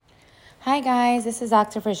Hi guys, this is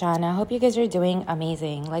Dr. Virjana. Hope you guys are doing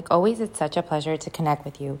amazing. Like always, it's such a pleasure to connect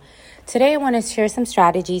with you. Today I want to share some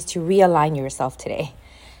strategies to realign yourself today.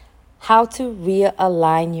 How to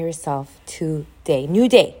realign yourself today. New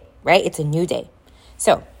day, right? It's a new day.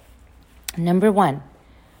 So, number 1,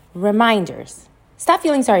 reminders. Stop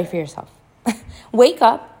feeling sorry for yourself. Wake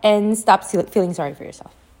up and stop feeling sorry for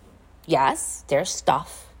yourself. Yes, there's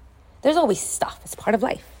stuff. There's always stuff. It's part of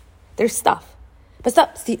life. There's stuff. But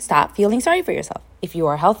stop feeling sorry for yourself. If you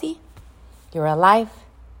are healthy, you're alive,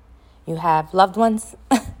 you have loved ones,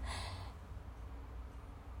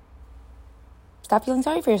 stop feeling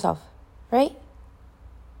sorry for yourself, right?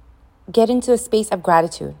 Get into a space of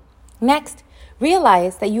gratitude. Next,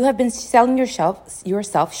 realize that you have been selling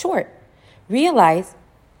yourself short. Realize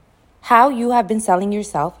how you have been selling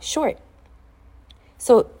yourself short.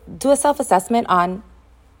 So do a self-assessment on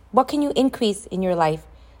what can you increase in your life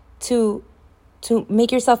to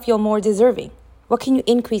make yourself feel more deserving. What can you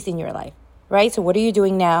increase in your life, right? So what are you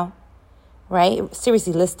doing now, right?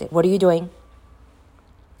 Seriously, list it. What are you doing,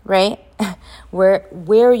 right? Where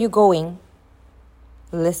are you going?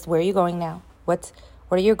 List where are you going now? What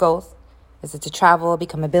are your goals? Is it to travel,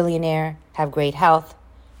 become a billionaire, have great health,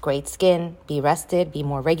 great skin, be rested, be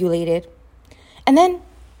more regulated? And then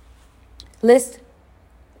list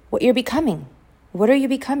what you're becoming. What are you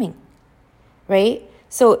becoming, right?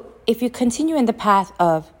 So if you continue in the path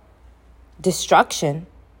of destruction,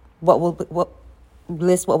 what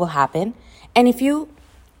will happen? And if you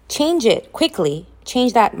change it quickly,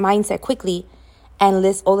 change that mindset quickly, and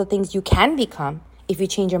list all the things you can become, if you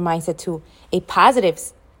change your mindset to a positive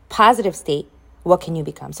state, what can you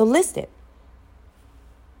become? So list it.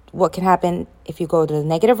 What can happen if you go to the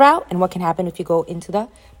negative route, and what can happen if you go into the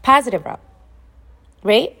positive route,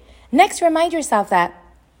 right? Next, remind yourself that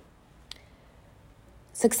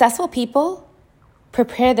successful people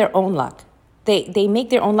prepare their own luck. They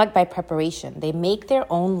make their own luck by preparation. They make their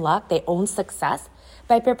own luck, their own success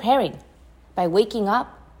by preparing, by waking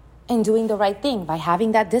up and doing the right thing, by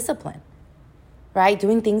having that discipline, right?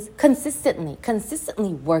 Doing things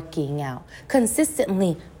consistently working out,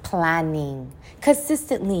 consistently planning,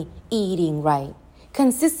 consistently eating right,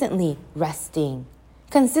 consistently resting,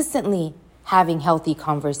 consistently having healthy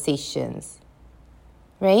conversations,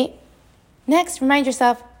 right? Next, remind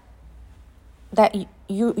yourself that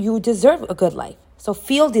you deserve a good life. So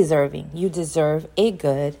feel deserving. You deserve a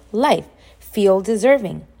good life. Feel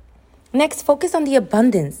deserving. Next, focus on the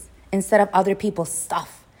abundance instead of other people's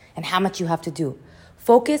stuff and how much you have to do.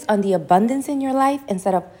 Focus on the abundance in your life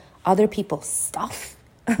instead of other people's stuff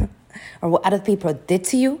or what other people did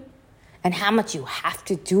to you and how much you have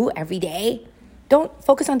to do every day. Don't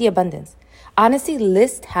focus on the abundance. Honestly,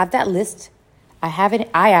 have that list.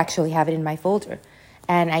 I actually have it in my folder,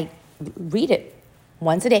 and I read it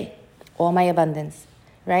once a day, all my abundance,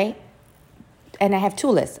 right? And I have 2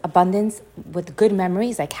 lists, abundance with good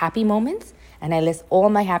memories, like happy moments, and I list all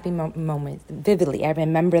my happy moments vividly. I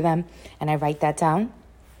remember them, and I write that down,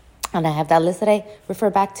 and I have that list that I refer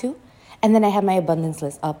back to, and then I have my abundance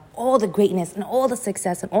list of all the greatness and all the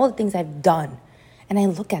success and all the things I've done, and I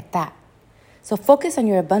look at that. So focus on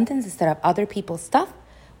your abundance instead of other people's stuff,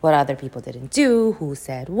 what other people didn't do, who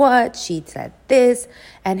said what, she said this,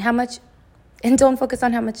 and how much, and don't focus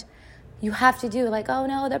on how much you have to do. Like, oh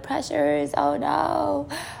no, the pressures, oh no,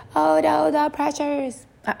 the pressures.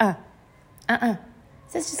 So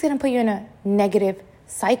it's just going to put you in a negative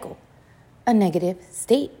cycle, a negative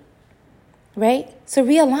state, right? So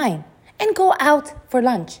realign and go out for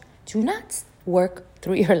lunch. Do not work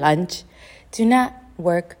through your lunch. Do not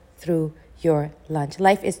work through your lunch.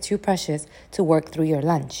 Life is too precious to work through your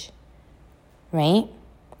lunch, right?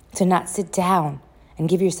 To not sit down and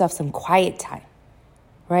give yourself some quiet time,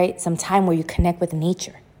 right? Some time where you connect with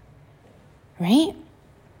nature, right?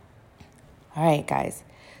 All right, guys.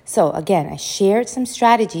 So again, I shared some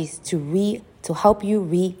strategies to help you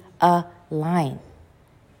realign.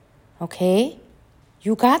 Okay?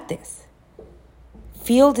 You got this.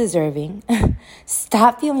 Feel deserving.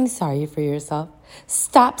 Stop feeling sorry for yourself.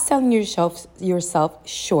 Stop selling yourself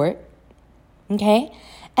short. Okay?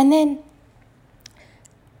 And then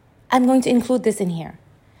I'm going to include this in here.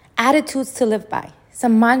 Attitudes to live by.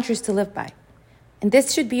 Some mantras to live by. And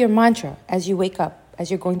this should be your mantra as you wake up, as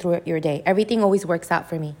you're going through your day. Everything always works out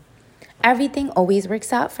for me. Everything always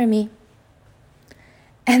works out for me.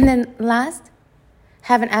 And then last,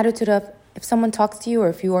 have an attitude of, if someone talks to you, or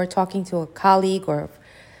if you are talking to a colleague or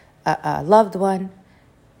a loved one,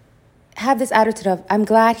 have this attitude of, I'm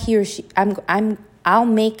glad he or she, I'll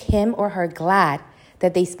make him or her glad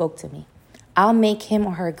that they spoke to me. I'll make him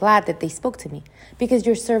or her glad that they spoke to me, because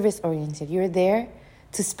you're service oriented. You're there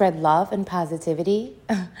to spread love and positivity.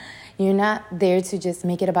 You're not there to just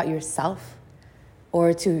make it about yourself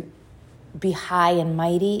or to be high and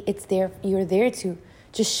mighty. You're there to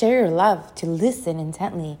just share your love, to listen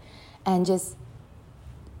intently, and just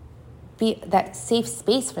be that safe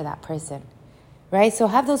space for that person, right? So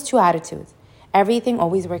have those two attitudes. Everything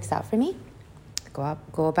always works out for me.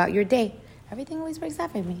 Go about your day. Everything always works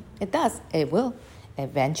out for me. It does. It will.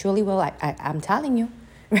 Eventually will. I'm telling you,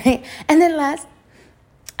 right? And then last,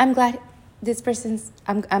 I'm glad this person's.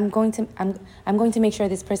 I'm going to make sure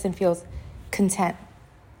this person feels content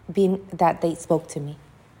being that they spoke to me,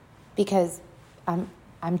 because I'm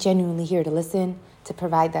genuinely here to listen, to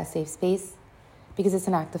provide that safe space, because it's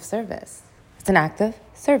an act of service. It's an act of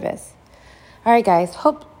service. All right, guys.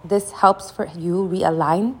 Hope this helps for you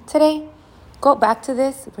realign today. Go back to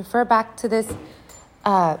this. Refer back to this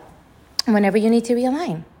whenever you need to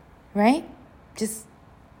realign, right? Just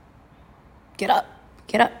get up.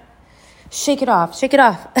 Shake it off.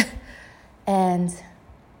 And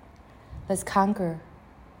let's conquer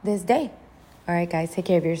this day. All right, guys. Take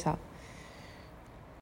care of yourself.